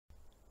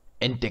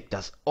Entdeckt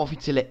das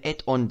offizielle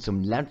Add-on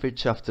zum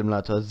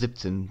Landwirtschaftssimulator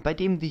 17, bei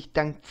dem dich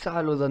dank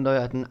zahlloser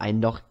Neuheiten ein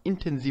noch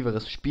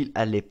intensiveres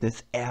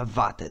Spielerlebnis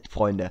erwartet,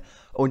 Freunde.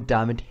 Und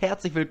damit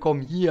herzlich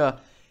willkommen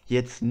hier,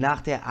 jetzt nach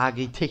der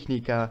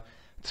Agritechnica,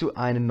 zu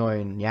einem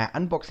neuen,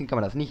 Unboxing kann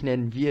man das nicht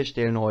nennen. Wir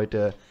stellen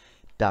heute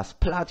das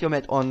Platium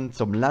Add-on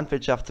zum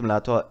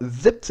Landwirtschaftssimulator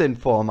 17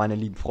 vor, meine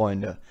lieben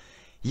Freunde.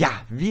 Ja,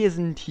 wir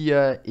sind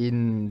hier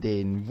in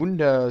den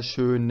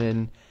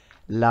wunderschönen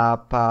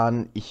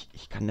Lapan. Ich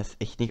kann das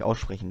echt nicht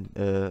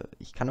aussprechen.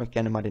 Ich kann euch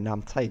gerne mal den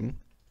Namen zeigen.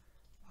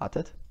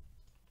 Wartet.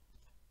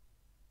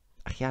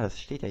 Ach ja, das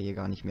steht ja hier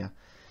gar nicht mehr.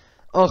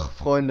 Ach,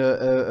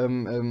 Freunde,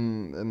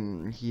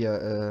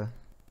 hier,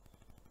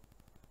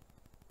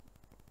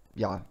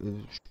 ja,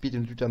 spielt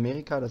in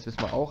Südamerika, das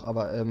wissen wir auch,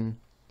 aber,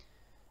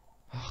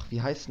 ach,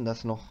 wie heißt denn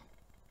das noch?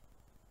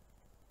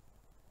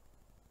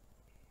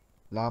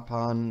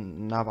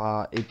 Lapan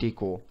Nava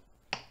Edeco.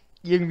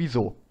 Irgendwie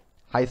so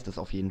heißt es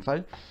auf jeden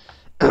Fall.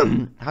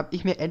 Habe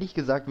ich mir ehrlich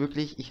gesagt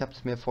wirklich, ich habe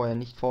es mir vorher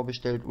nicht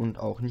vorbestellt und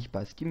auch nicht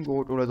bei Steam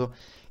geholt oder so.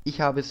 Ich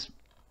habe es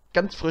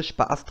ganz frisch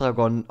bei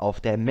Astragon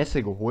auf der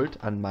Messe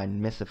geholt, an meinem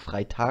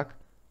Messefreitag,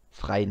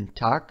 freien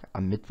Tag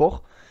am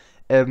Mittwoch.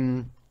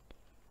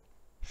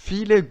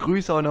 Viele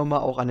Grüße auch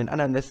nochmal auch an den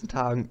anderen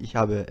Messentagen. Ich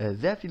habe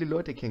sehr viele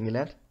Leute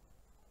kennengelernt.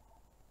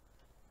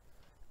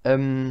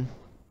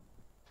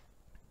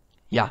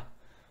 Ja,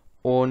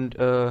 und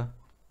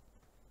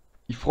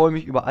ich freue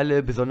mich über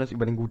alle, besonders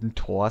über den guten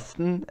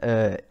Thorsten.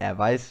 Er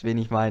weiß, wen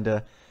ich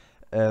meinte.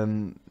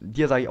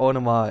 Dir sage ich auch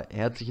nochmal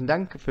herzlichen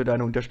Dank für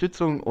deine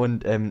Unterstützung.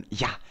 Und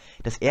ja,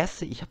 das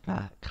erste, ich habe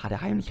mal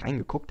gerade heimlich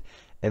reingeguckt,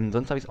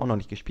 sonst habe ich es auch noch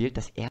nicht gespielt.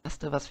 Das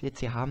erste, was wir jetzt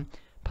hier haben,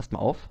 passt mal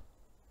auf.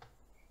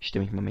 Ich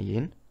stelle mich mal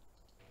hier hin.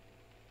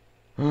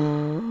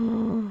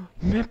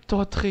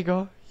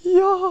 Map-Dot-Trigger.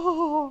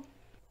 Ja!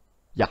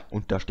 Ja,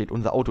 und da steht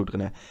unser Auto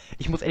drin.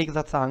 Ich muss ehrlich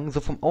gesagt sagen, so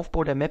vom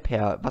Aufbau der Map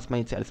her, was man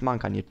jetzt hier alles machen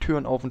kann, hier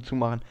Türen auf und zu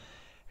machen,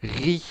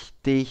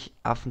 richtig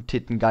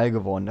Affentitten geil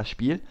geworden, das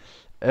Spiel.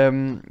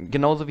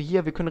 Genauso wie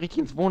hier, wir können richtig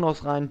ins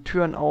Wohnhaus rein,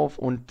 Türen auf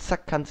und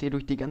zack, kannst hier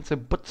durch die ganze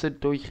Butze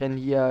durchrennen.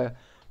 Hier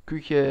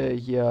Küche,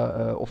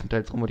 hier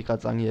Aufenthaltsraum, wollte ich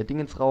gerade sagen, hier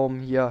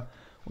Dingensraum, hier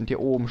und hier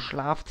oben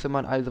Schlafzimmer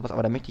und all sowas.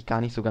 Aber da möchte ich gar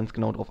nicht so ganz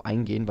genau drauf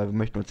eingehen, weil wir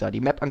möchten uns ja die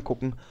Map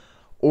angucken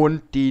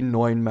und die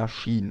neuen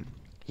Maschinen.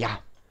 Ja.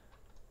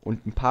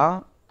 Und ein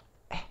paar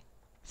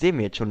sehen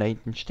wir jetzt schon da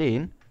hinten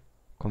stehen.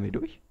 Kommen wir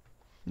durch?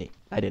 Nee,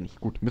 leider nicht.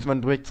 Gut, müssen wir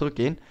direkt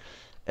zurückgehen.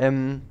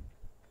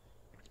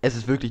 Es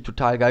ist wirklich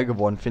total geil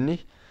geworden, finde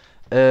ich.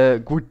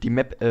 Gut, die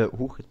Map,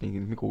 jetzt bin ich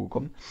ins Mikro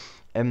gekommen.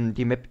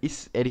 Die Map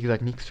ist ehrlich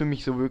gesagt nichts für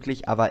mich so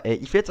wirklich, aber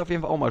ich werde es auf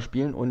jeden Fall auch mal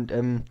spielen und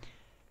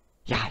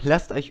ja,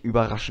 lasst euch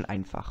überraschen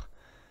einfach.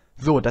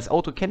 So, das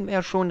Auto kennen wir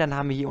ja schon, dann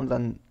haben wir hier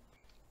unseren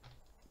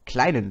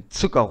kleinen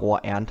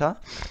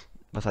Zuckerrohrernter.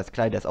 Was heißt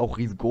klein, der ist auch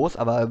riesengroß,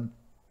 aber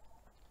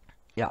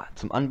ja,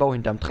 zum Anbau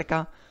hinterm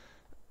Trecker.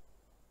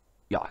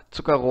 Ja,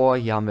 Zuckerrohr.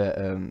 Hier haben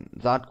wir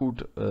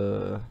Saatgut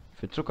für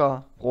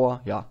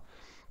Zuckerrohr. Ja.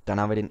 Dann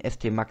haben wir den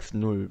ST Max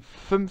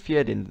 05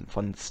 hier, den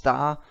von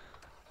Star.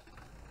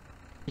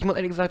 Ich muss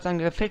ehrlich gesagt sagen,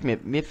 der fehlt mir.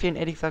 Mir fehlen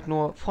ehrlich gesagt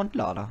nur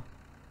Frontlader.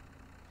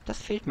 Das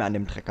fehlt mir an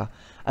dem Trecker.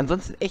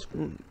 Ansonsten echt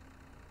ein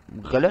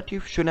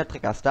relativ schöner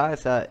Trecker. Star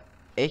ist ja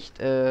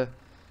echt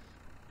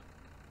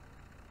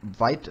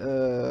weit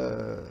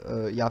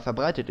ja,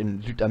 verbreitet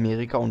in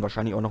Südamerika und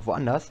wahrscheinlich auch noch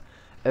woanders.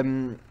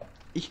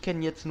 Ich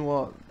kenne jetzt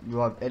nur,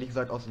 ja, ehrlich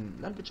gesagt, aus dem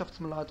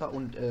Landwirtschaftssimulator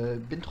und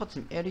bin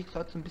trotzdem ehrlich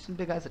gesagt so ein bisschen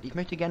begeistert. Ich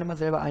möchte gerne mal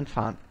selber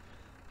einfahren.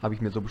 Habe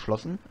ich mir so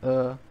beschlossen.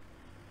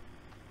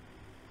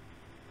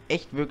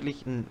 Echt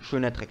wirklich ein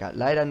schöner Trecker.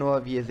 Leider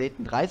nur, wie ihr seht,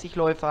 ein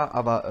 30-Läufer,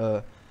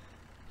 aber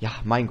ja,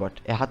 mein Gott,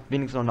 er hat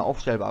wenigstens noch eine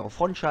aufstellbare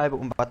Frontscheibe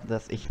und was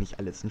das echt nicht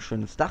alles. Ein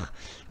schönes Dach.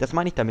 Das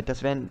meine ich damit.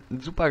 Das wäre ein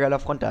super geiler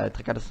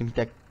Fronttrecker. Das ist nämlich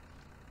der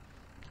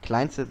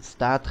kleinste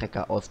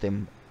Star-Trecker aus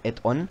dem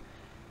Add-on.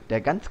 Der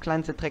ganz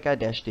kleinste Trecker,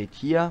 der steht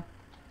hier.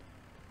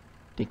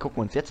 Den gucken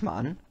wir uns jetzt mal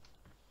an.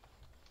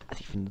 Also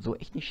ich finde so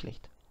echt nicht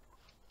schlecht.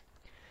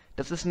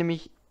 Das ist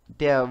nämlich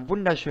der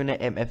wunderschöne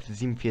MF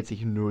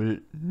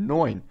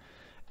 4709.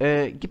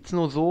 Gibt's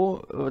nur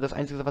so, das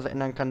Einzige, was er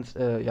ändern kann, ist,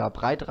 ja,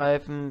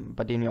 Breitreifen,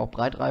 bei denen ja auch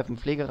Breitreifen,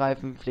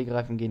 Pflegereifen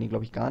gehen hier,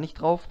 glaube ich, gar nicht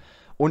drauf.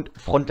 Und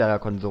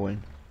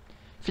Frontlader-Konsolen.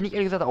 Finde ich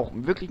ehrlich gesagt auch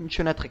wirklich ein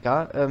schöner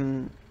Trecker.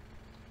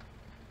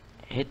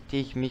 Hätte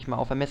ich mich mal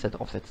auf der Messe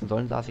draufsetzen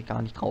sollen, saß ich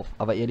gar nicht drauf.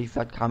 Aber ehrlich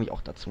gesagt kam ich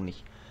auch dazu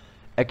nicht.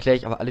 Erkläre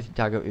ich aber alles die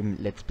Tage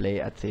im Let's Play,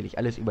 erzähle ich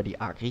alles über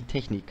die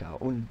Agritechnica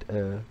und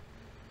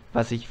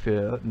was ich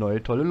für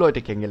neue tolle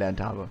Leute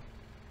kennengelernt habe.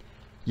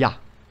 Ja,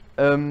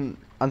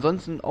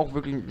 ansonsten auch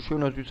wirklich ein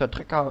schöner, süßer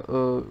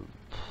Trecker.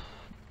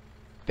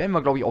 Werden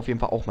wir, glaube ich, auf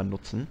jeden Fall auch mal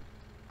nutzen.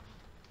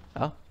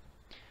 Ja.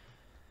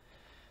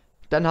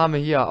 Dann haben wir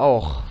hier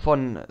auch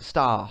von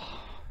Star,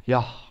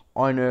 ja,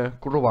 eine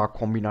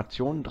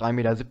Grower-Kombination, 3,70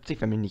 Meter,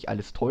 wenn mich nicht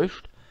alles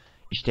täuscht.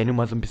 Ich stelle nur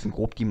mal so ein bisschen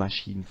grob die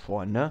Maschinen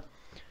vor, ne?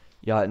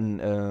 Ja,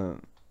 ein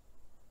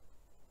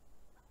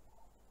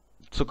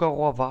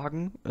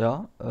Zuckerrohrwagen,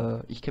 ja.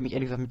 Ich kenne mich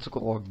ehrlich gesagt mit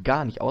Zuckerrohr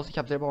gar nicht aus. Ich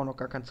habe selber auch noch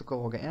gar kein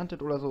Zuckerrohr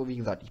geerntet oder so. Wie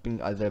gesagt, ich bin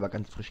selber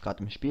ganz frisch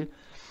gerade im Spiel.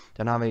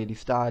 Dann haben wir hier die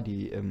Star,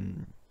 die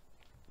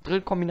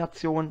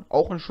Drillkombination.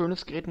 Auch ein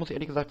schönes Gerät, muss ich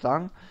ehrlich gesagt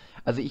sagen.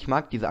 Also ich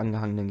mag diese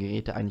angehangenen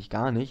Geräte eigentlich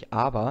gar nicht,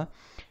 aber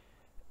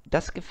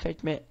das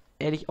gefällt mir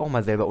ehrlich auch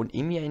mal selber. Und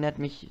irgendwie erinnert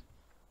mich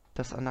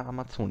das an eine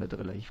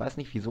Amazone-Drille. Ich weiß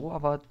nicht wieso,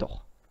 aber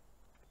doch.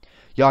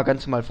 Ja,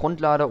 ganz normal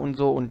Frontlader und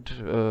so und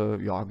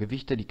ja,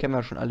 Gewichte, die kennen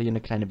wir schon alle, hier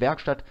eine kleine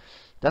Werkstatt.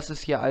 Das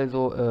ist hier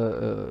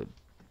also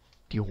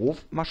die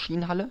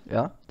Hofmaschinenhalle,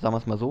 ja, sagen wir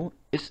es mal so.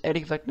 Ist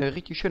ehrlich gesagt eine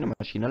richtig schöne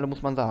Maschinenhalle,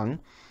 muss man sagen.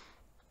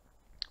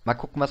 Mal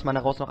gucken, was man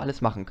daraus noch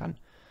alles machen kann.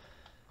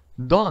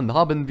 Dann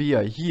haben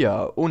wir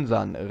hier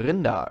unseren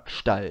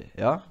Rinderstall,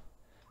 ja.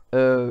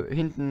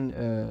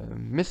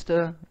 Hinten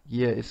Miste,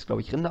 hier ist,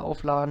 glaube ich, Rinder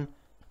aufladen.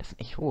 Das sind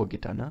echt hohe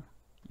Gitter, ne?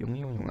 Junge,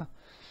 Junge, Junge.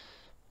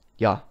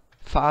 Ja,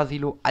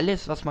 Fahrsilo,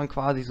 alles, was man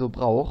quasi so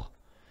braucht.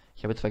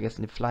 Ich habe jetzt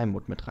vergessen, den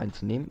Fly-Mod mit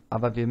reinzunehmen.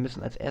 Aber wir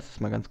müssen als erstes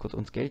mal ganz kurz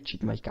uns Geld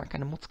cheaten, weil ich gar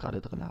keine Mods gerade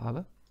drin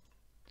habe.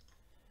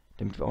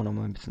 Damit wir auch noch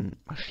mal ein bisschen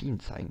Maschinen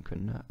zeigen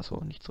können, ne?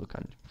 Achso, nicht zurück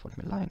an. Ich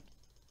wollte mir leihen.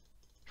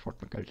 Ich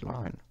wollte mir Geld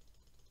leihen.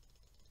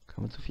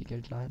 Kann man zu viel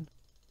Geld leihen?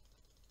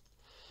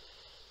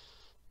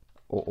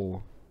 Oh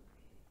oh.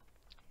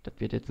 Das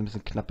wird jetzt ein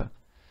bisschen knappe.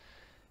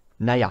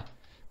 Naja.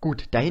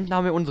 Gut, da hinten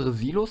haben wir unsere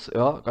Silos,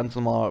 ja, ganz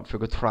normal für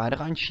Getreide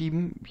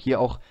reinschieben. Hier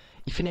auch,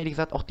 ich finde ehrlich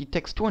gesagt auch die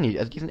Texturen hier,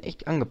 also die sind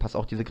echt angepasst.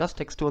 Auch diese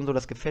Grastexturen, so,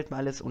 das gefällt mir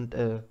alles und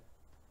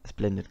es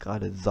blendet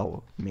gerade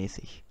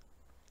saumäßig.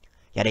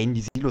 Ja, da hinten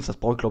die Silos, das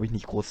brauche ich glaube ich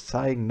nicht groß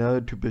zeigen,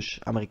 ne, typisch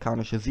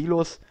amerikanische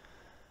Silos.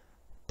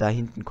 Da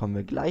hinten kommen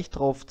wir gleich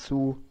drauf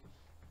zu.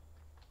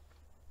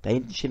 Da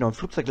hinten steht noch ein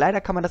Flugzeug,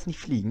 leider kann man das nicht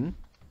fliegen.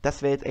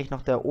 Das wäre jetzt echt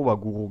noch der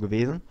Oberguru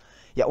gewesen.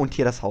 Ja, und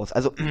hier das Haus.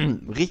 Also,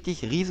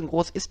 richtig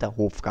riesengroß ist der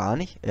Hof gar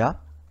nicht,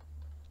 ja.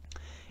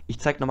 Ich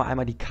zeige nochmal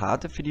einmal die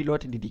Karte für die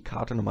Leute, die die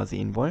Karte nochmal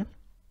sehen wollen.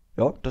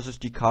 Ja, das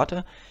ist die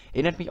Karte.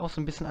 Erinnert mich auch so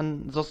ein bisschen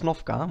an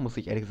Sosnovka, muss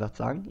ich ehrlich gesagt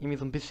sagen. Irgendwie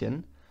so ein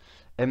bisschen.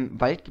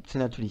 Wald gibt es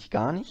hier natürlich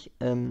gar nicht.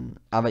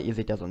 Aber ihr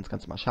seht ja sonst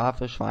ganz mal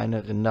Schafe,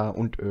 Schweine, Rinder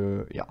und,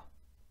 ja.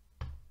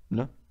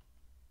 Ne?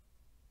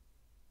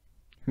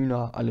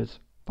 Hühner,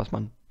 alles, was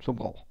man so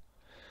braucht.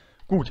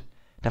 Gut,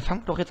 dann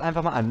fangt doch jetzt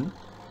einfach mal an.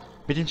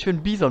 Mit den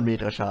schönen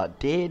Bison-Mähdrescher.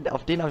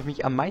 Auf den habe ich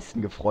mich am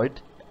meisten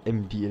gefreut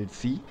im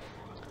DLC.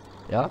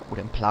 Ja,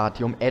 oder im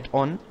Platium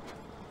Add-on.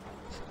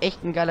 Ist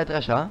echt ein geiler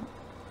Drescher.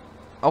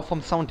 Auch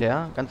vom Sound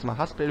her. Ganz mal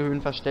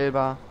Haspelhöhen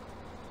verstellbar.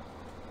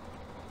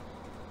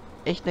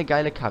 Echt eine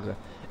geile Karre.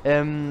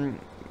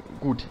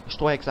 Gut,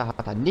 Strohhäcksler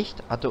hat er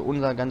nicht. Hatte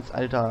unser ganz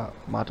alter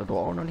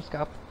Matador auch noch nicht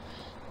gehabt.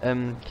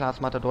 Klaas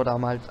Matador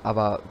damals.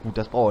 Aber gut,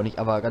 das braucht er nicht.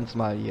 Aber ganz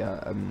mal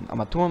hier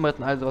Armaturenbrett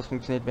und all sowas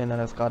funktioniert, wenn ihr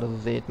das gerade so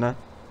seht, ne?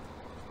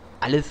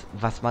 Alles,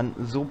 was man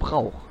so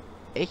braucht.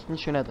 Echt ein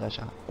schöner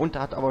Drescher. Und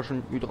er hat aber schon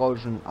einen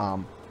hydraulischen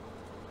Arm.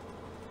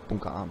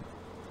 Bunkerarm.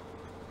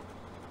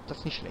 Das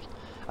ist nicht schlecht.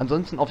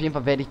 Ansonsten auf jeden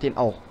Fall werde ich den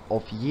auch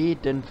auf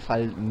jeden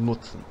Fall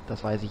nutzen.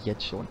 Das weiß ich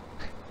jetzt schon.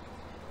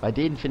 Bei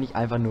denen finde ich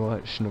einfach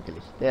nur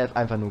schnuckelig. Der ist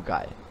einfach nur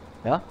geil.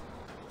 Ja?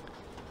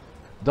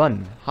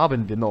 Dann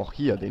haben wir noch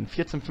hier den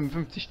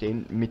 1455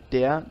 stehen mit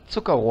der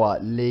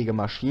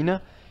Zuckerrohrlegemaschine.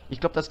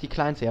 Ich glaube, das ist die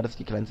kleinste. Ja, das ist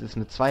die kleinste. Das ist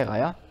eine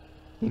Zweireiher.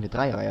 Ne, eine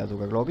Dreireiher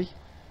sogar, glaube ich.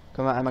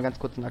 Können wir einmal ganz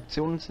kurz in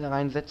Aktionen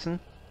reinsetzen.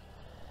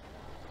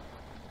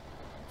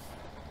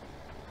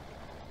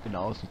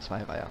 Genau, ist ein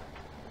Zweireiher.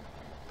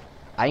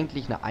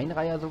 Eigentlich eine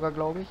Einreiher sogar,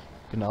 glaube ich.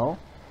 Genau.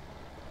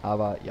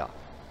 Aber ja.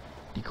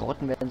 Die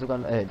Karotten werden sogar,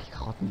 die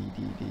Karotten,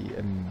 die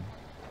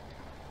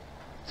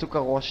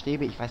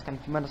Zuckerrohrstäbe, ich weiß gar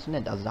nicht, wie man das so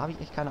nennt. Also da habe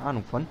ich echt keine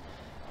Ahnung von.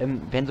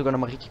 Werden sogar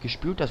nochmal richtig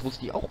gespült. Das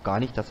wusste ich auch gar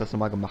nicht, dass das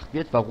nochmal gemacht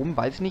wird. Warum,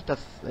 weiß ich nicht.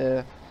 Das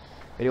werde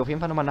ich auf jeden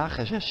Fall nochmal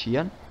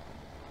nachrecherchieren.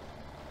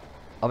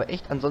 Aber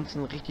echt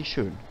ansonsten richtig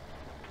schön.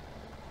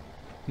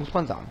 Muss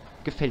man sagen.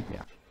 Gefällt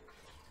mir.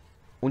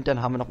 Und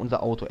dann haben wir noch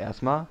unser Auto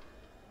erstmal.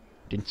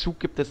 Den Zug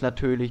gibt es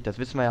natürlich, das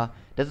wissen wir ja.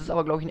 Das ist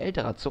aber, glaube ich, ein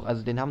älterer Zug.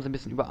 Also den haben sie ein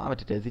bisschen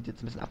überarbeitet. Der sieht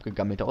jetzt ein bisschen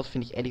abgegammelt aus.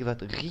 Finde ich ehrlich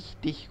gesagt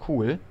richtig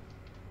cool.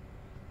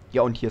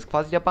 Ja, und hier ist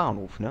quasi der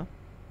Bahnhof, ne?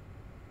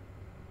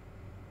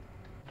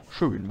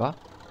 Schön, wa?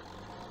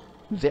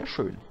 Sehr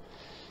schön.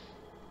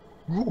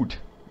 Gut.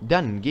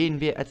 Dann gehen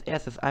wir als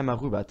erstes einmal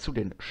rüber zu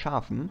den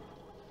Schafen.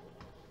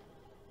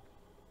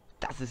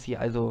 Das ist hier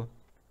also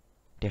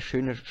der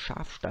schöne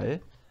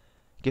Schafstall.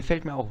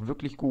 Gefällt mir auch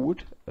wirklich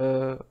gut.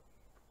 Also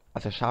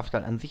der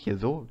Schafstall an sich hier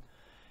so.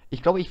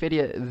 Ich glaube, ich werde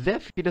hier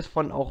sehr vieles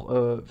von auch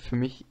für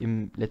mich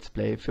im Let's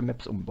Play für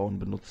Maps umbauen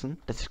benutzen.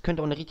 Das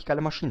könnte auch eine richtig geile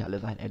Maschinenhalle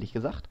sein, ehrlich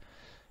gesagt.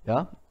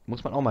 Ja,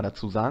 muss man auch mal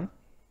dazu sagen.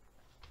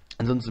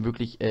 Ansonsten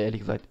wirklich,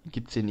 ehrlich gesagt,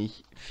 gibt es hier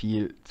nicht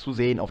viel zu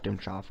sehen auf dem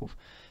Schafhof.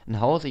 Ein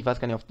Haus, ich weiß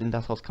gar nicht, auf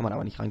das Haus kann man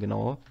aber nicht rein,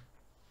 genau.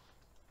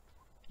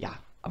 Ja,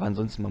 aber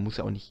ansonsten, man muss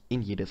ja auch nicht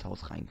in jedes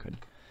Haus rein können.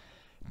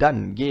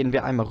 Dann gehen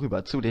wir einmal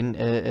rüber zu den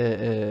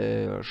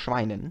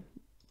Schweinen.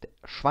 Der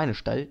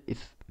Schweinestall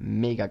ist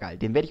mega geil.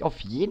 Den werde ich auf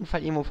jeden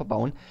Fall irgendwo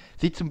verbauen.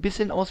 Sieht so ein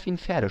bisschen aus wie ein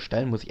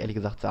Pferdestall, muss ich ehrlich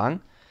gesagt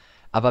sagen.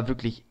 Aber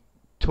wirklich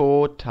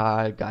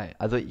total geil.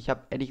 Also ich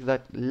habe ehrlich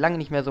gesagt lange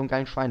nicht mehr so einen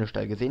geilen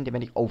Schweinestall gesehen. Den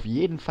werde ich auf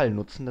jeden Fall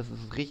nutzen. Das ist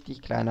ein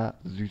richtig kleiner,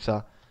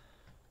 süßer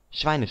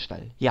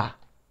Schweinestall. Ja,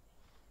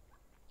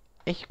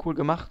 echt cool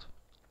gemacht.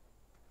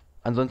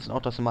 Ansonsten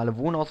auch das normale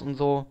Wohnhaus und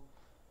so.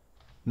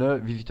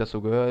 Ne, wie sich das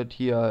so gehört.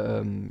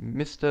 Hier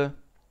Miste.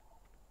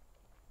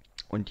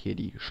 Und hier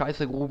die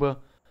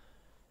Scheißegrube.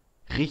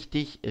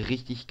 Richtig,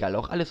 richtig geil.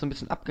 Auch alles so ein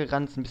bisschen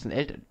abgeranzt, ein bisschen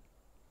älter.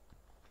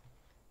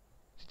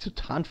 Sieht so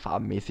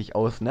tarnfarbenmäßig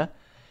aus, ne?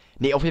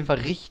 Ne, auf jeden Fall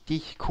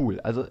richtig cool.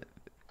 Also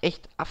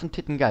echt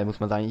Affentitten geil, muss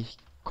man sagen. Ich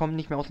komme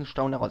nicht mehr aus dem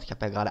Staunen heraus. Ich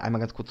habe ja gerade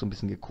einmal ganz kurz so ein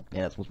bisschen geguckt.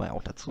 Ne, das muss man ja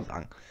auch dazu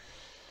sagen.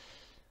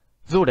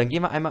 So, dann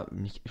gehen wir einmal,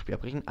 nicht Spiel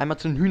abbrechen, einmal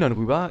zu den Hühnern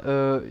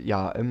rüber.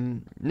 Ja,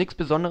 nichts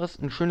Besonderes.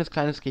 Ein schönes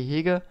kleines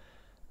Gehege.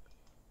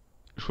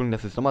 Entschuldigung,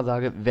 dass ich es nochmal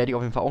sage. Werde ich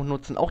auf jeden Fall auch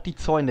nutzen. Auch die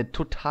Zäune,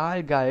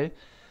 total geil.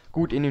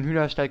 Gut, in den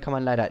Hühnerstall kann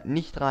man leider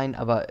nicht rein,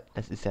 aber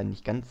das ist ja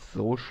nicht ganz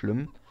so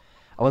schlimm.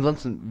 Aber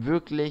ansonsten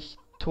wirklich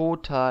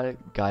total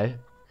geil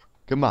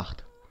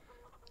gemacht.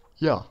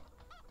 Ja.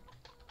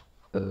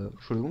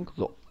 Entschuldigung.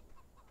 So.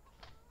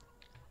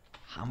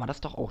 Haben wir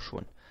das doch auch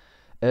schon.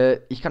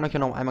 Ich kann euch ja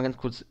noch einmal ganz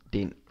kurz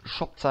den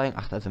Shop zeigen.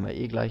 Ach, da sind wir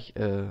eh gleich.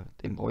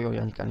 Den brauche ich euch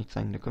ja gar nicht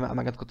zeigen. Da können wir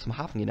einmal ganz kurz zum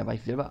Hafen gehen. Da war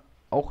ich selber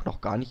auch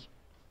noch gar nicht.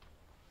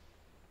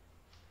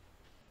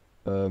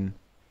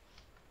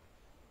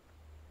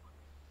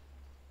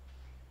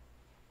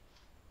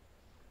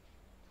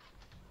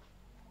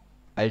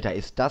 Alter,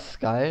 ist das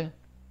geil.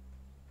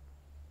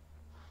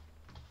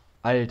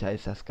 Alter,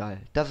 ist das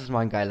geil. Das ist mal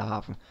ein geiler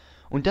Hafen.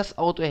 Und das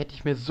Auto hätte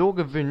ich mir so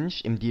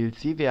gewünscht im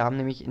DLC. Wir haben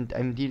nämlich in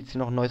einem DLC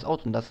noch ein neues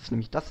Auto. Und das ist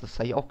nämlich das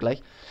zeige ich auch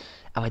gleich.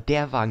 Aber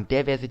der Wagen,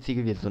 der wäre es jetzt hier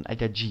gewesen. So ein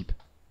alter Jeep.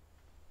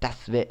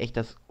 Das wäre echt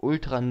das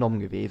Ultra-Nom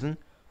gewesen.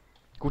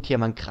 Gut, hier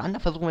haben wir einen Kran. Da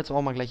versuchen wir jetzt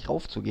auch mal gleich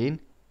rauf zu gehen.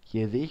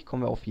 Hier sehe ich,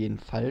 kommen wir auf jeden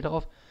Fall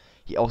drauf.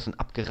 Hier auch so ein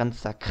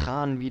abgeranzter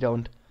Kran wieder.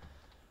 Und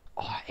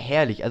oh,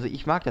 herrlich. Also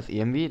ich mag das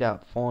irgendwie. Da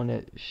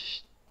vorne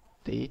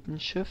steht ein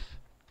Schiff.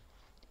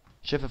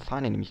 Schiffe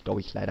fahren ja nämlich, glaube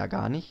ich, leider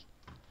gar nicht.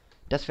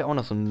 Das wäre auch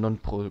noch so ein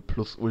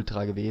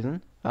Nonplusultra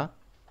gewesen. Ja.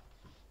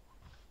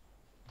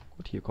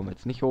 Gut, hier kommen wir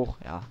jetzt nicht hoch.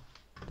 Ja,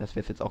 das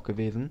wäre es jetzt auch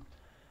gewesen.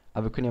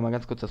 Aber wir können ja mal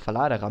ganz kurz das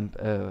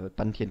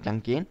Verladeband hier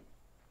entlang gehen.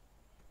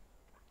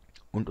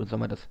 Und uns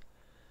nochmal das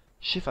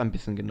Schiff ein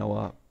bisschen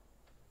genauer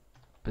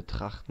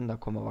betrachten. Da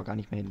kommen wir aber gar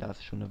nicht mehr hin. Da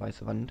ist schon eine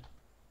weiße Wand.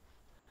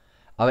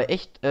 Aber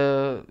echt,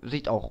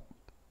 sieht auch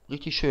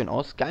richtig schön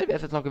aus. Geil wäre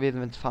es jetzt noch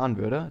gewesen, wenn es fahren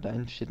würde. Da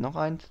hinten steht noch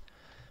eins.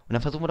 Und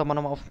dann versuchen wir doch mal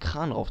nochmal auf den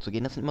Kran rauf zu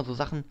gehen. Das sind immer so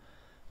Sachen.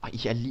 Oh,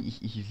 ich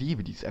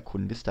liebe dieses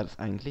Erkunden. Wisst ihr das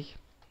eigentlich?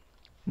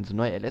 Wenn so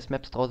neue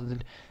LS-Maps draußen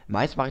sind.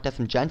 Meist mache ich das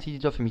im Giant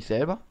Editor für mich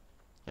selber.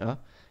 Ja.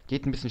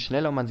 Geht ein bisschen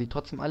schneller und man sieht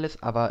trotzdem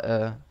alles.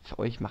 Aber für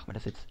euch machen wir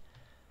das jetzt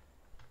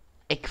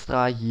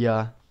extra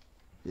hier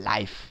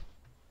live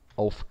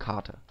auf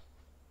Karte.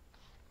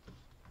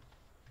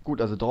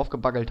 Gut, also drauf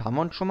gebaggelt haben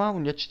wir uns schon mal.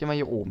 Und jetzt stehen wir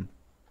hier oben.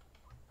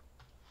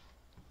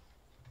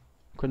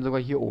 Wir können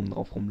sogar hier oben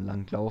drauf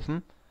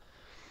rumlanglaufen.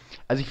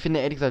 Also ich finde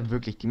ehrlich gesagt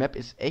wirklich, die Map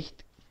ist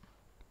echt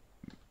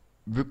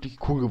wirklich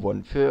cool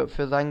geworden. Für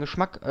seinen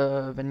Geschmack,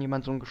 wenn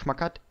jemand so einen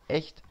Geschmack hat,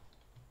 echt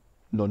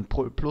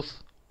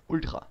Plus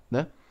Ultra,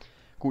 ne?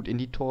 Gut, in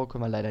die Tore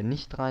können wir leider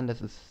nicht rein.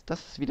 Das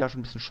ist wieder schon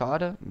ein bisschen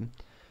schade.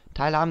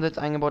 Teile haben sie jetzt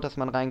eingebaut, dass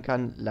man rein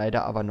kann.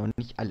 Leider aber noch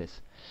nicht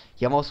alles.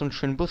 Hier haben wir auch so einen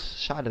schönen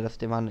Bus. Schade, dass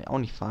der man auch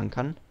nicht fahren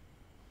kann.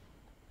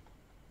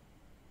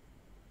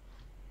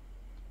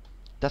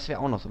 Das wäre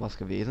auch noch sowas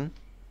gewesen.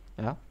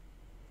 Ja.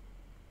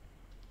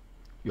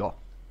 Ja.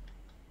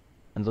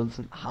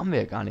 Ansonsten haben wir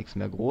ja gar nichts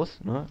mehr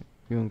groß, ne?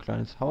 Hier ein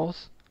kleines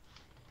Haus.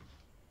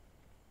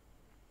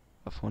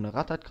 Da vorne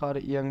rattert gerade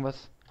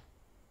irgendwas.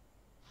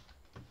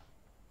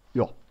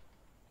 Ja.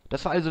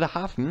 Das war also der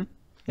Hafen,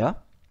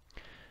 ja.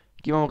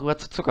 Gehen wir mal rüber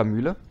zur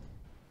Zuckermühle.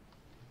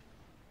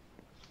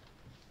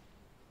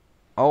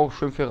 Auch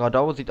schön für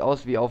Radau, sieht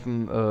aus wie auf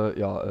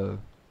dem,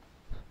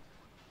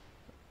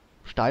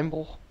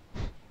 Steinbruch.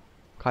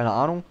 Keine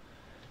Ahnung.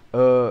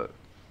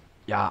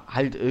 Ja,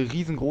 halt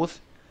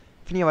riesengroß.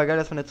 Finde ich aber geil,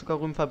 dass wir eine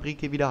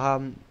Zuckerrübenfabrik hier wieder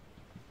haben.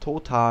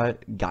 Total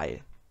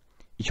geil.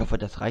 Ich hoffe,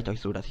 das reicht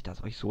euch so, dass ich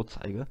das euch so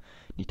zeige.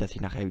 Nicht, dass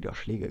ich nachher wieder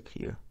Schläge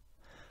kriege.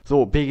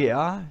 So,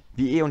 BGA,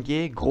 wie eh und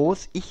je,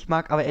 groß. Ich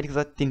mag aber ehrlich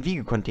gesagt den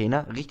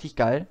Wiegecontainer. Richtig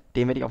geil.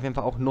 Den werde ich auf jeden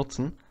Fall auch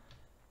nutzen.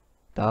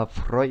 Da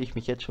freue ich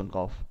mich jetzt schon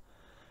drauf.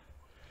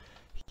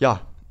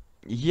 Ja,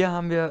 hier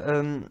haben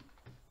wir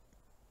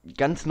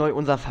ganz neu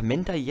unser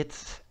Fermenter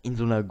jetzt in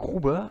so einer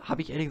Grube.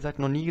 Habe ich ehrlich gesagt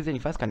noch nie gesehen.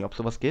 Ich weiß gar nicht, ob es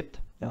sowas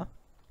gibt. Ja.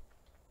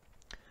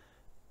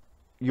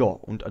 Ja,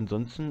 und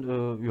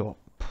ansonsten, ja,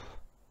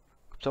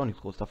 gibt's auch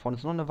nichts groß. Da vorne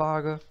ist noch eine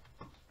Waage.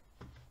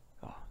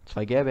 Ja,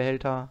 2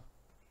 Gärbehälter.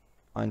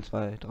 1,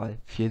 2, 3,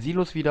 4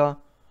 Silos wieder.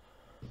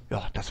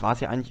 Ja, das war's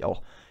ja eigentlich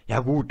auch. Ja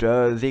gut,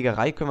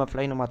 Sägerei können wir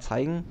vielleicht nochmal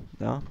zeigen.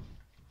 Ja.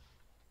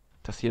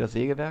 Das hier das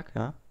Sägewerk,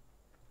 ja.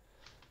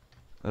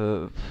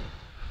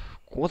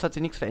 Groß hat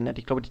sich nichts verändert.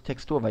 Ich glaube die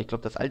Textur, weil ich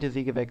glaube das alte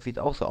Sägewerk sieht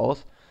auch so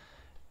aus.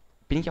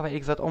 Bin ich aber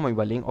ehrlich gesagt auch mal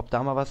überlegen, ob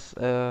da mal was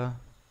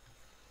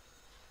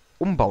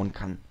umbauen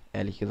kann,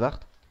 ehrlich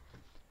gesagt.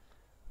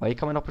 Weil hier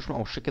kann man doch bestimmt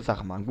auch schicke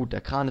Sachen machen. Gut, der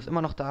Kran ist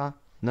immer noch da,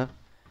 ne?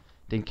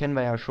 Den kennen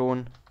wir ja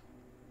schon.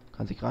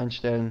 Kann sich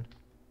reinstellen.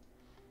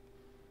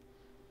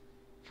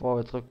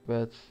 Vorwärts,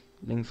 rückwärts,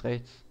 links,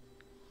 rechts.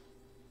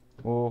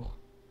 Hoch,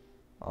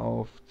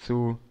 auf,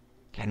 zu.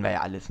 Kennen wir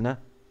ja alles, ne?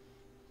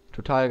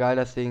 Total geil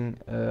das Ding.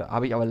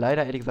 Habe ich aber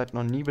leider ehrlich gesagt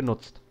noch nie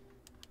benutzt.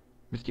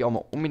 Müsst ihr auch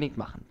mal unbedingt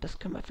machen. Das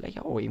können wir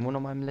vielleicht auch irgendwo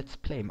noch mal im Let's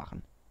Play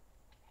machen.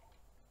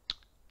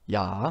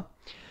 Ja.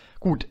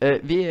 Gut,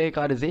 wie ihr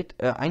gerade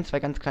seht, ein, zwei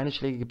ganz kleine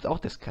Schläge gibt es auch.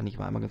 Das kann ich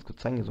mal einmal ganz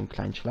kurz zeigen. Hier so einen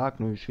kleinen Schlag,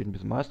 nur hier steht ein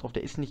bisschen Mais drauf.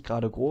 Der ist nicht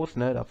gerade groß,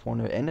 ne? Da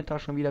vorne endet er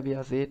schon wieder, wie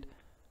ihr seht.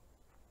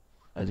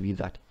 Also wie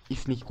gesagt,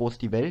 ist nicht groß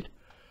die Welt.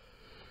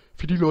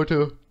 Für die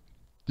Leute,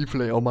 die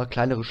vielleicht auch mal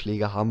kleinere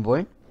Schläge haben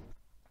wollen.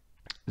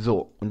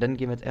 So, und dann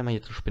gehen wir jetzt einmal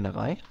hier zur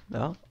Spinnerei.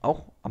 Ja,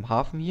 auch am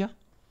Hafen hier.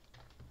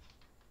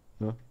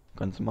 Ne,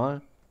 ganz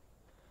normal.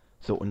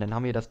 So, und dann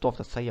haben wir das Dorf.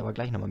 Das zeige ich aber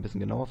gleich nochmal ein bisschen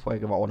genauer. Vorher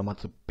gehen wir auch nochmal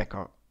zur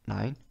Bäcker...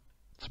 Nein,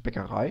 zur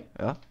Bäckerei,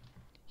 ja.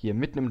 Hier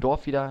mitten im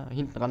Dorf wieder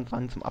hinten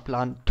ranfahren zum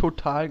Abladen.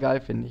 Total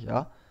geil, finde ich,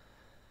 ja.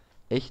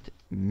 Echt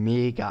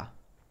mega.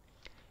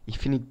 Ich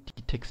finde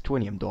die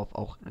Texturen hier im Dorf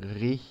auch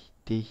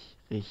richtig,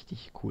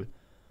 richtig cool.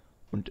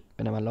 Und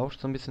wenn er mal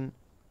lauscht so ein bisschen...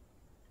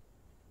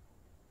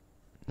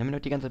 Dann haben wir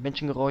noch die ganze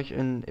Menschengeräusch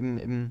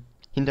im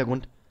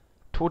Hintergrund.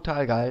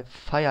 Total geil.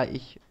 Feier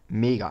ich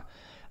mega.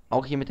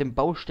 Auch hier mit den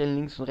Baustellen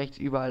links und rechts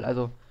überall.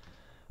 Also,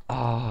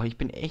 oh, ich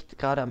bin echt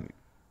gerade am...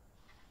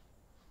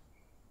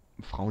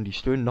 Frauen, die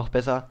stöhnen, noch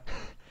besser.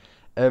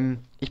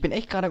 Ich bin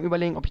echt gerade am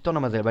Überlegen, ob ich doch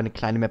nochmal selber eine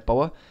kleine Map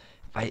baue.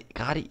 Weil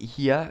gerade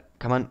hier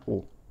kann man...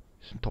 Oh,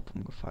 ist ein Topf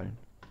umgefallen.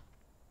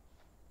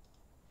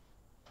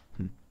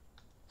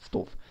 Ist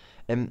doof.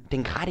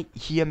 Denn gerade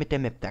hier mit der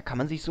Map, da kann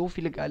man sich so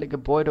viele geile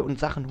Gebäude und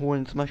Sachen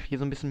holen. Zum Beispiel hier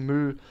so ein bisschen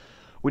Müll.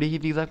 Oder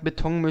hier, wie gesagt,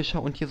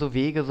 Betonmischer und hier so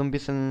Wege so ein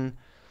bisschen,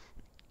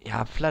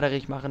 ja,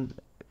 flatterig machen.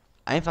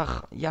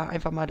 Einfach, ja,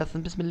 einfach mal, dass es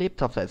ein bisschen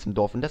lebhafter ist im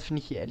Dorf. Und das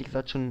finde ich hier ehrlich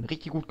gesagt schon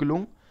richtig gut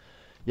gelungen.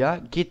 Ja,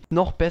 geht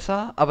noch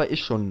besser, aber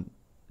ist schon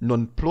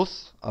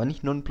Nonplus, aber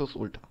nicht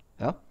Nonplusultra.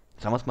 Ja,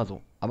 sagen wir es mal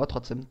so. Aber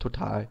trotzdem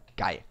total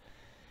geil.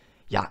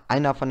 Ja,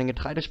 einer von den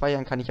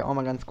Getreidespeichern kann ich ja auch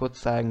mal ganz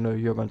kurz zeigen. Ne,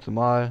 hier ganz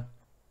normal.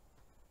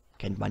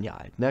 Kennt man ja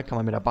halt, ne? Kann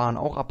man mit der Bahn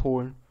auch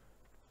abholen.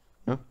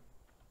 Ne?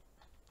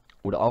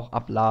 Oder auch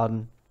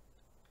abladen.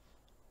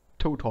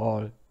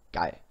 Total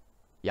geil.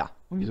 Ja,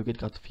 und wieso geht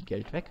gerade so viel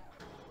Geld weg?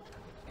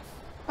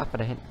 Ach, bei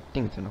der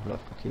Ding ist ja noch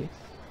läuft, okay.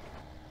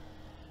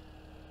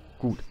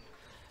 Gut.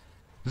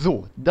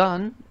 So,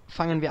 dann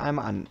fangen wir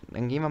einmal an.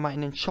 Dann gehen wir mal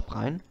in den Shop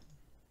rein.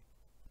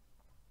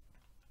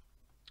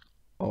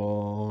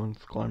 Und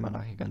scrollen mal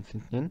nachher ganz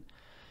hinten hin.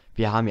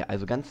 Wir haben ja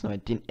also ganz neu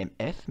den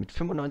MF mit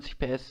 95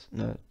 PS,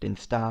 ne, den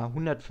Star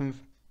 105,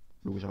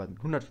 logischerweise mit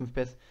 105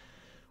 PS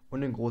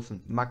und den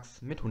großen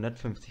Max mit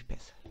 150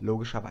 PS,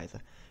 logischerweise.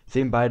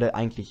 Sehen beide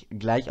eigentlich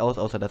gleich aus,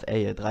 außer dass er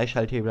hier 3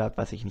 Schalthebel hat,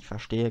 was ich nicht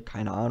verstehe,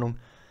 keine Ahnung.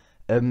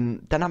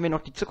 Dann haben wir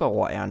noch die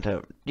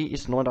Zuckerrohrernte, die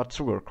ist neu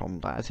dazugekommen,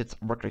 da ist jetzt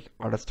wirklich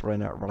alles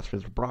drin, was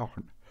wir so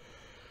brauchen.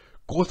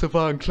 Große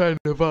Wagen, kleine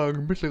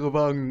Wagen, mittlere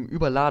Wagen,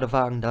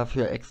 Überladewagen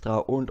dafür extra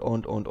und,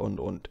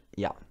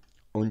 ja.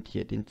 Und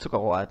hier den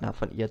Zuckerrohrordner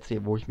von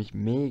IRC, wo ich mich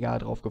mega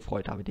drauf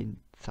gefreut habe,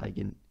 den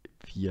zeigen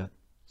wir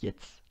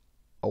jetzt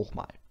auch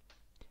mal.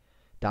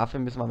 Dafür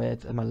müssen wir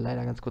jetzt einmal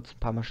leider ganz kurz ein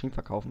paar Maschinen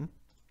verkaufen.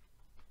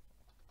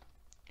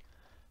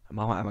 Dann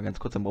machen wir einmal ganz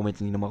kurz, dann brauchen wir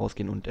jetzt nicht nochmal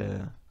rausgehen und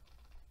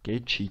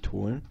Geldsheet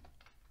holen.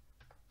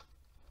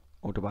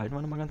 Auto behalten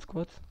wir nochmal ganz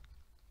kurz.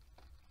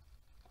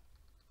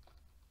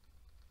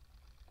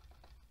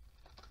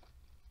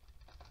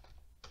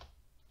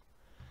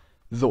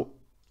 So,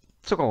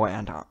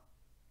 Zuckerrohrernter.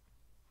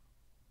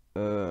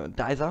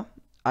 Da ist er.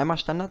 Einmal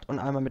Standard und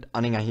einmal mit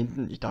Anhänger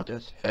hinten. Ich dachte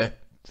erst, hä?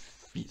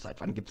 Wie,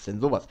 seit wann gibt es denn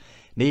sowas?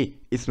 Nee,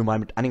 ist nun mal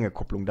mit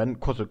Anhängerkupplung. Dann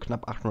kostet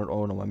knapp 800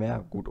 Euro nochmal mehr.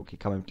 Gut, okay,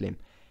 kann man mit leben.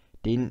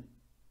 Den...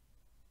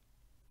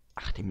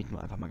 Ach, den mieten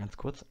wir einfach mal ganz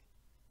kurz.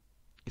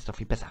 Ist doch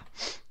viel besser.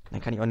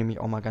 Dann kann ich auch nämlich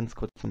auch mal ganz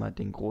kurz mal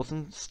den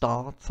großen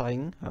Star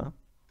zeigen. Ja,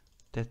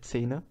 der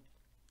Szene.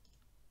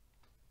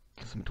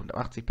 Kriegst du mit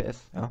 180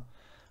 PS, ja.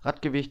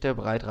 Radgewichte,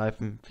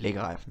 Breitreifen,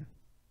 Pflegereifen.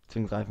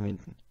 Zwingreifen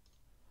hinten.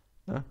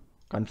 Ja,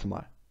 ganz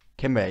normal.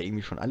 Kennen wir ja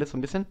irgendwie schon alles so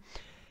ein bisschen.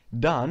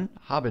 Dann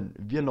haben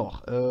wir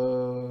noch,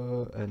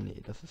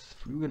 nee, das ist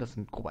Flügel, das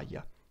sind grober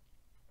hier.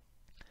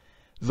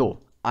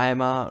 So,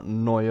 einmal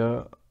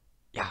neue,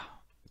 ja,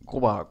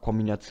 grober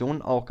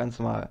Kombination, auch ganz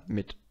normal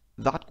mit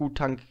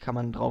Saatguttank kann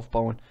man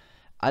draufbauen.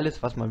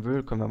 Alles, was man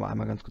will, können wir mal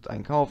einmal ganz kurz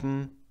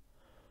einkaufen.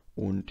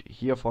 Und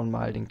hiervon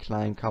mal den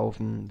kleinen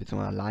kaufen,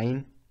 beziehungsweise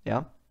leihen,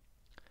 ja.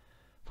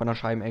 Von der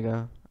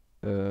Scheibenegge.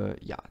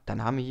 Ja,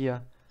 dann haben wir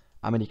hier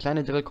einmal die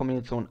kleine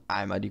Drillkombination,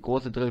 einmal die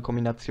große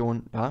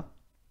Drillkombination, ja.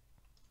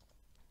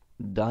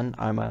 Dann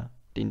einmal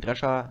den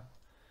Drescher,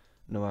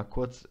 nochmal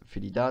kurz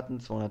für die Daten,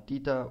 200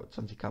 Liter,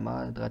 20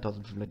 km/h,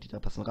 3500 Liter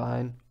passen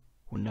rein,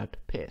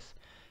 100 PS.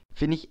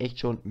 Finde ich echt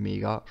schon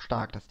mega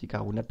stark, dass die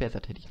Karre 100 PS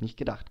hat, hätte ich nicht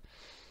gedacht.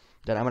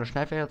 Dann einmal das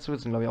Schneidwerk dazu,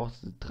 das sind glaube ich auch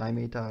 3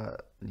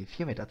 Meter, ne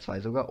 4 Meter 2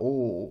 sogar.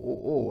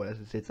 Oh, das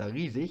ist jetzt ja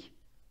riesig.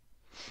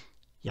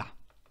 Ja,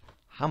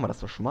 haben wir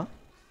das doch schon mal.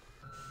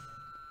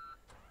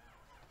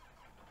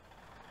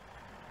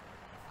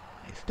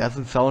 das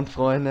ein Sound,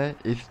 Freunde?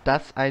 Ist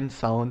das ein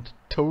Sound?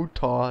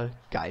 Total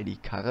geil, die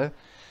Karre.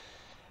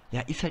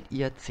 Ja, ist halt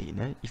IAC,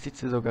 ne? Ich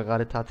sitze sogar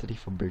gerade tatsächlich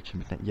vom Bildschirm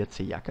mit einer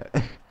IAC-Jacke.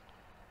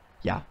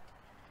 Ja.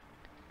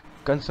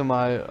 Ganz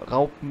normal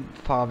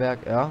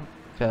Raupenfahrwerk, ja.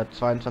 Fährt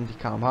 22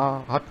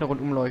 km/h, hat eine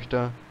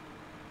Rundumleuchte.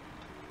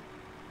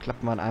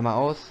 Klappt man einmal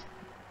aus.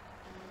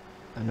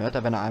 Dann hört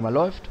er, wenn er einmal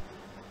läuft.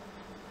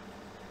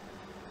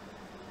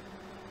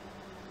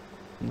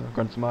 Ja,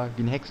 ganz normal,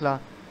 wie ein Häcksler.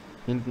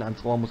 Hinten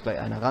ans Rohr muss gleich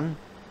einer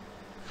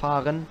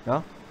ranfahren,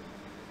 ja.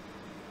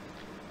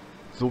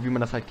 So wie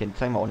man das halt kennt.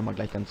 Zeigen wir auch nochmal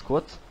gleich ganz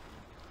kurz.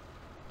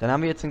 Dann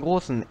haben wir jetzt den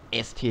großen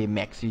ST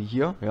Maxi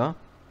hier, ja.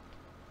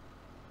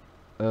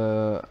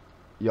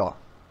 Ja.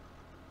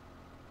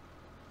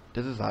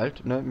 Das ist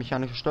halt, ne,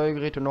 mechanische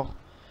Steuergeräte noch.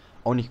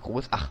 Auch nicht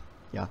groß. Ach,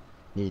 ja.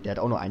 Nee, der hat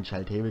auch nur einen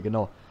Schalthebel,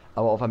 genau.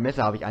 Aber auf der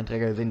Messe habe ich einen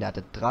Träger gesehen, der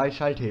hatte 3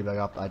 Schalthebel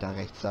gehabt, Alter,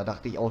 rechts. Da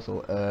dachte ich auch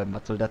so,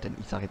 was soll das denn?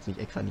 Ich sage jetzt nicht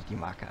extra nicht die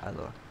Marke,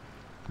 also.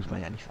 Muss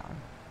man ja nicht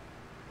sagen.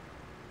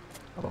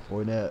 Aber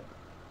Freunde,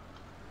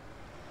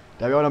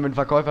 da habe ich auch noch mit dem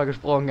Verkäufer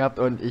gesprochen gehabt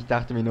und ich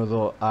dachte mir nur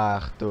so,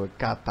 ach du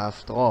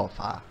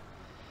Katastrophe.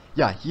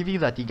 Ja, hier wie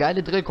gesagt, die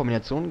geile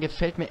Drillkombination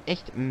gefällt mir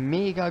echt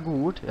mega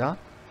gut, ja.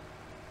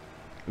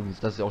 Übrigens,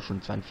 das ist auch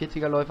schon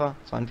 42er Läufer,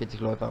 42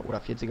 Läufer oder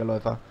 40er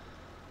Läufer.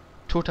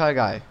 Total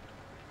geil.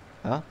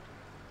 Ja.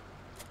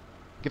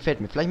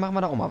 Gefällt mir. Vielleicht machen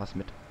wir da auch mal was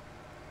mit.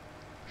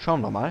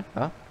 Schauen wir mal,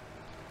 ja.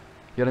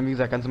 Ja, dann wie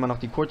gesagt, ganz immer noch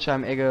die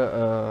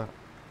Kurzscheibenegge,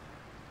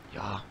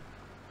 ja.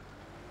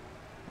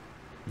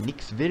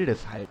 Nix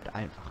Wildes halt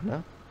einfach,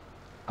 ne?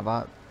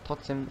 Aber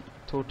trotzdem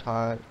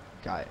total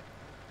geil.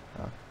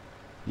 Ja.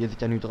 Wie er sich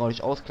dann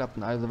hydraulisch ausklappt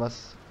und all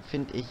sowas,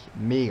 finde ich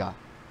mega.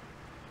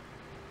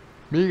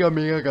 Mega,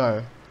 mega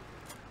geil.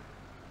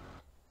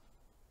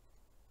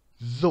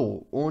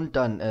 So, und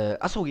dann,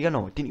 achso,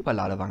 genau, den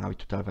Überladewagen habe ich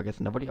total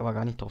vergessen. Da wollte ich aber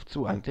gar nicht drauf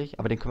zu eigentlich.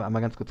 Aber den können wir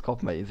einmal ganz kurz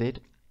kaufen, weil ihr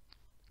seht,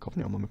 kaufen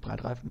wir auch mal mit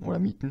Breitreifen oder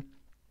mieten.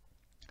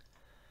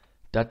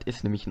 Das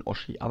ist nämlich ein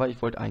Oschi, aber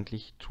ich wollte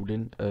eigentlich zu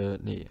den,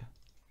 nee,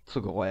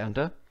 zur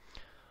Geräuernte.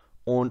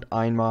 Und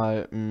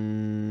einmal,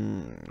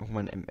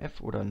 nochmal ein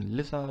MF oder ein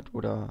Lizard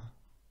oder...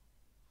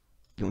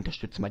 Wir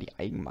unterstützen mal die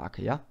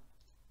Eigenmarke, ja?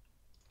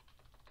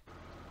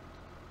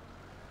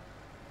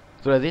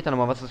 So, da seht ihr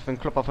nochmal, was das für ein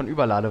Klopper von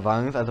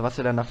Überladewagen ist. Also was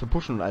der dann da für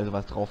Pushen und all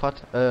sowas drauf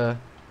hat.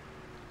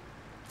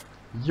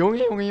 Junge,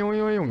 Junge, Junge,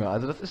 Junge, Junge.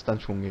 Also das ist dann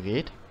schon ein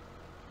Gerät.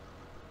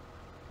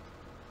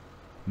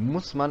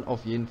 Muss man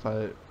auf jeden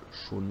Fall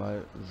schon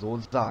mal so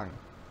sagen.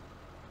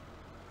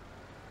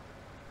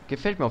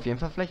 Gefällt mir auf jeden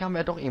Fall. Vielleicht haben wir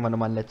ja doch irgendwann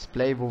nochmal ein Let's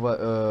Play, wo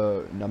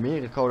wir in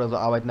Amerika oder so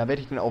arbeiten. Da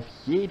werde ich den auf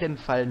jeden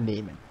Fall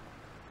nehmen.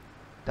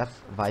 Das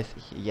weiß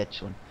ich jetzt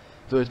schon.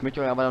 So, jetzt möchte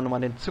ich euch aber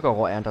nochmal den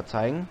Zuckerrohrernter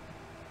zeigen.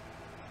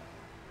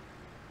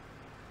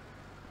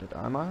 Das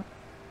einmal.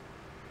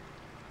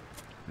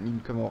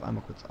 Den können wir auch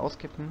einmal kurz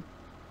auskippen.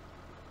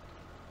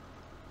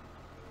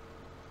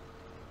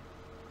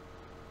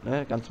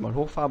 Ne, ganz normal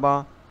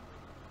hochfahrbar.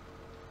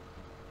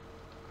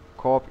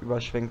 Korb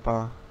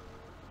überschwenkbar.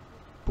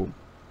 Boom.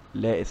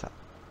 Leer ist er.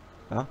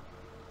 Ja.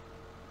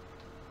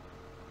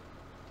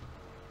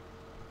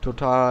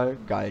 Total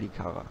geil, die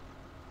Karre.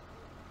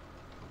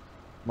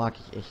 Mag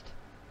ich echt.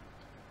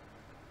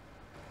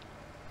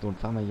 So, und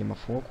fahren wir hier mal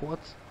vor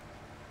kurz.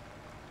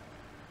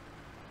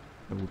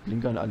 Na gut,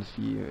 Blinkern alles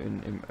wie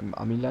im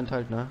Amiland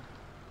halt, ne?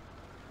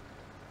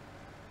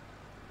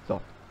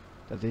 So,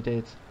 da seht ihr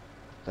jetzt.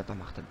 Da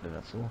macht er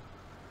das so.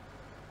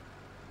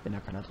 Wenn da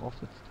keiner drauf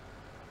sitzt.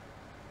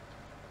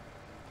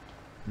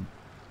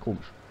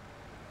 Komisch.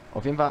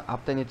 Auf jeden Fall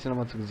habt ihr ihn jetzt hier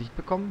nochmal zu Gesicht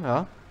bekommen,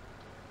 ja?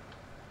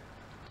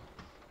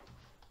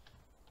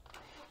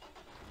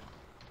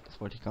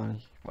 Das wollte ich gar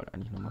nicht. Ich wollte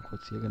eigentlich nochmal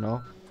kurz hier,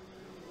 genau.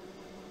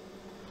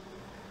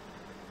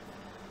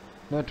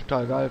 Ne,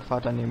 total geil.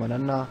 Fahrt dann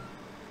nebeneinander.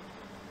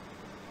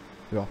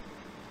 Ja.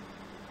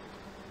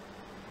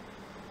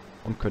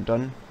 Und könnt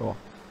dann, ja,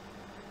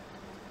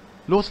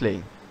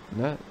 loslegen.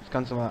 Ne? Das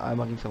Ganze mal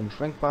einmal ringsherum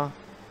schwenkbar.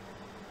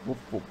 Wupp,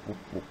 wupp, wupp,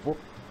 wupp, wupp.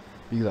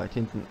 Wie gesagt,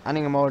 hinten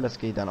Anhängermaul, das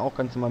geht dann auch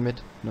ganz normal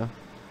mit. Ne?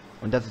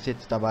 Und das ist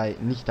jetzt dabei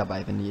nicht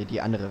dabei, wenn ihr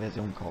die andere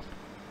Version kauft.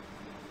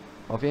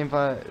 Auf jeden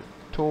Fall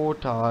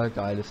total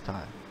geiles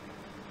Teil.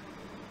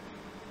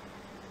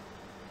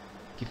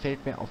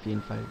 Gefällt mir auf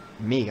jeden Fall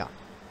mega.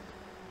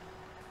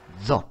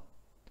 So.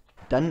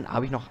 Dann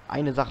habe ich noch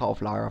eine Sache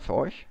auf Lager für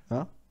euch.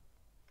 Ja?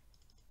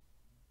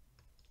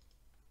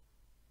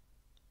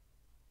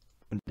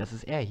 Und das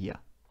ist er hier.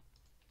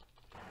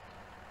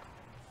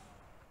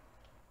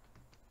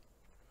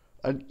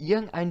 An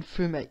irgendeinen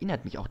Film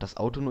erinnert mich auch das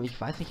Auto, nur ich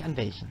weiß nicht an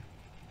welchen.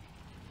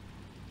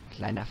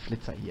 Kleiner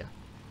Flitzer hier.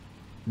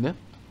 Ne?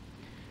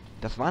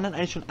 Das waren dann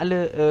eigentlich schon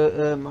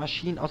alle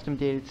Maschinen aus dem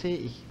DLC.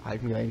 Ich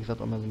halte mir ehrlich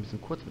gesagt auch mal so ein bisschen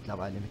kurz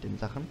mittlerweile mit den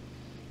Sachen.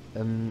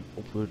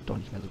 Obwohl doch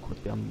nicht mehr so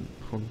kurz. Wir haben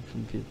schon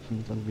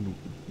 25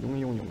 Minuten. Junge,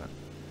 Junge, Junge.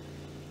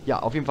 Ja,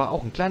 auf jeden Fall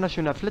auch ein kleiner,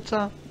 schöner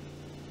Flitzer.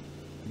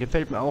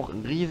 Gefällt mir auch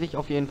riesig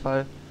auf jeden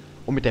Fall.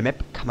 Und mit der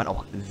Map kann man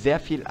auch sehr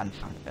viel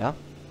anfangen, ja.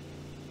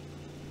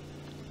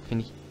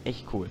 Finde ich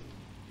echt cool.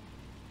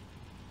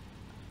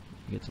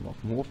 Jetzt mal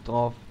auf dem Hof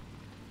drauf.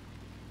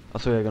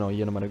 Achso, ja genau,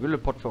 hier nochmal der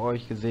Güllepott für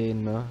euch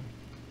gesehen, ne?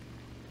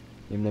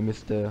 Neben der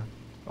Miste.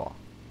 Ja.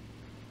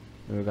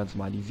 Ganz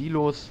normal die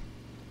Silos.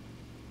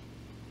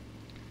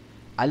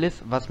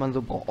 Alles, was man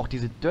so braucht. Auch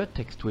diese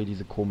Dirt-Textur,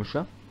 diese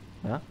komische.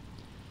 Ja?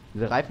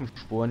 Diese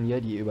Reifenspuren hier,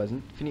 die hier über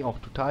sind, finde ich auch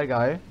total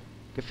geil.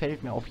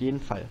 Gefällt mir auf jeden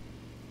Fall.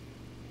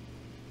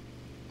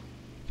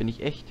 Finde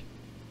ich echt.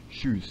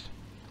 Tschüss.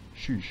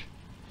 Tschüss.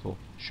 So,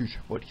 tschüss,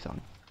 wollte ich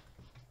sagen.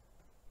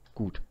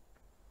 Gut.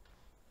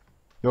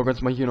 Ja,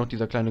 ganz mal hier noch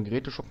dieser kleine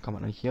Geräteshop. Kann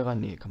man eigentlich hier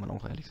rein? Nee, kann man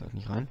auch ehrlich gesagt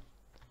nicht rein.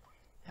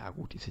 Ja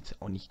gut, ist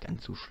jetzt auch nicht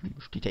ganz so schlimm.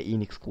 Steht ja eh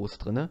nichts groß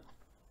drin.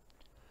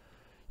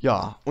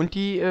 Ja, und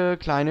die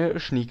kleine,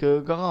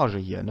 schnieke Garage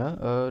hier,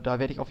 ne? Da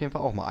werde ich auf jeden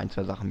Fall auch mal ein,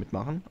 zwei Sachen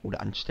mitmachen.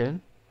 Oder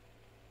anstellen.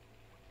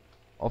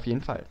 Auf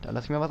jeden Fall. Da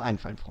lasse ich mir was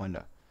einfallen,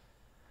 Freunde.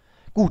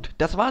 Gut,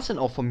 das war's dann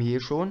auch von mir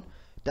hier schon.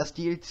 Das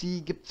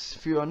DLC gibt's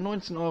für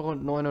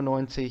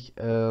 19,99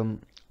 €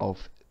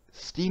 auf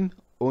Steam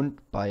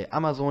und bei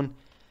Amazon.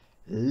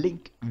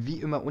 Link wie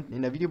immer unten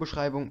in der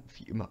Videobeschreibung.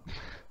 Wie immer.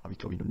 Habe ich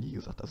glaube ich noch nie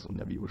gesagt, dass es in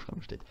der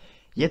Videobeschreibung steht.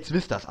 Jetzt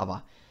wisst das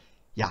aber.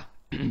 Ja,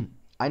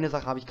 eine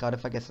Sache habe ich gerade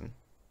vergessen.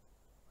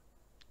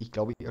 Ich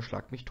glaube, ihr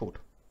schlagt mich tot.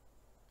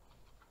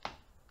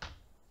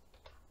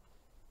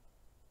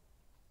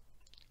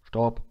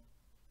 Stopp.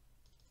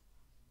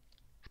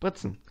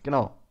 Spritzen,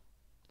 genau.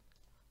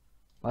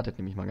 Wartet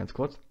nämlich mal ganz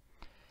kurz.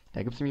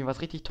 Da gibt es nämlich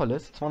was richtig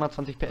Tolles.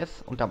 220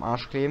 PS unterm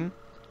Arsch kleben.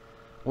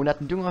 Und hat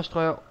einen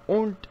Düngerstreuer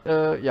und,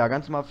 ja,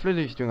 ganz normal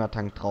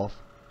Flüssigdüngertank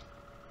drauf.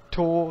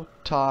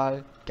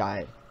 Total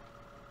geil.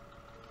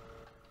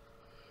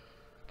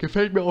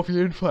 Gefällt mir auf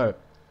jeden Fall.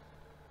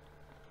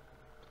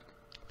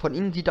 Von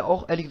innen sieht er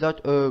auch, ehrlich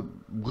gesagt,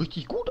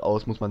 richtig gut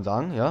aus, muss man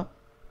sagen, ja.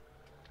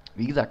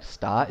 Wie gesagt,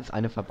 Star ist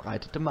eine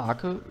verbreitete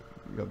Marke,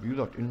 ja, wie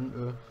gesagt,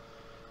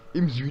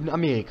 im Süden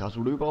Amerikas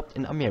oder überhaupt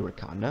in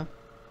Amerika, ne?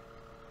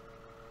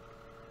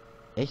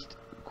 Echt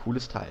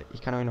cooles Teil.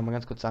 Ich kann euch noch mal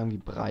ganz kurz sagen, wie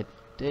breit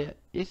der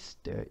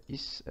ist. Der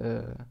ist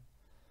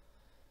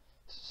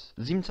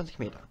 27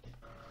 Meter.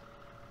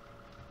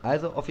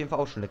 Also auf jeden Fall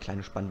auch schon eine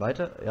kleine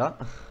Spannweite, ja.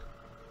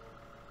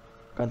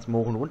 Ganz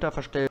hoch und runter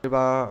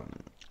verstellbar.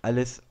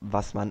 Alles,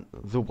 was man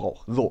so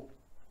braucht. So.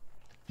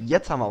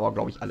 Jetzt haben wir aber,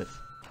 glaube ich, alles.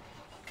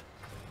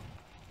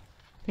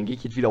 Dann gehe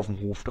ich jetzt wieder auf den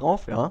Hof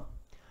drauf, ja.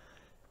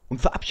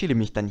 Und verabschiede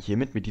mich dann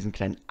hiermit mit diesem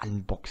kleinen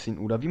Unboxing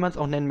oder wie man es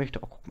auch nennen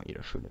möchte. Oh, guck mal hier,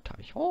 der schöne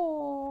Teich.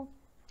 Oh.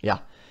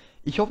 Ja.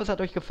 Ich hoffe, es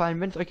hat euch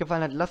gefallen. Wenn es euch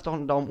gefallen hat, lasst doch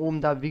einen Daumen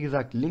oben da. Wie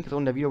gesagt, Link ist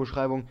unten in der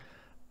Videobeschreibung.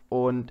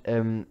 Und,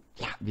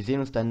 ja, wir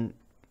sehen uns dann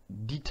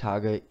die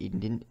Tage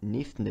in den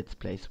nächsten Let's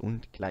Plays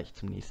und gleich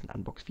zum nächsten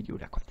Unbox-Video.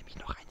 Da kommt nämlich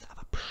noch eins,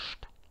 aber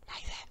pst,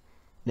 leise.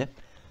 Ne?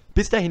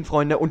 Bis dahin,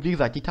 Freunde. Und wie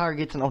gesagt, die Tage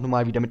geht es dann auch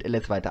normal wieder mit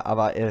LS weiter.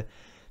 Aber,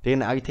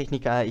 während der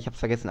Agitechniker, ich habe es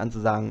vergessen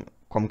anzusagen,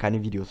 kommen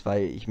keine Videos,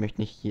 weil ich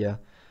möchte nicht hier,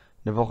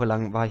 eine Woche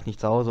lang war ich nicht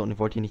zu Hause und ich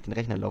wollte hier nicht den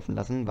Rechner laufen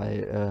lassen,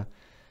 weil,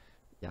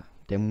 ja,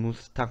 der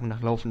muss Tag und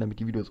Nacht laufen, damit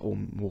die Videos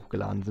oben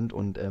hochgeladen sind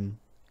und,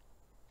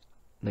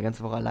 eine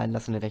ganze Woche allein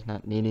lassen den Rechner,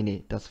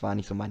 nee, das war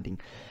nicht so mein Ding.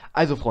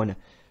 Also, Freunde,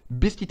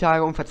 bis die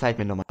Tage und verzeiht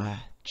mir nochmal.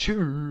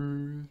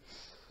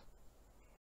 Tschüss.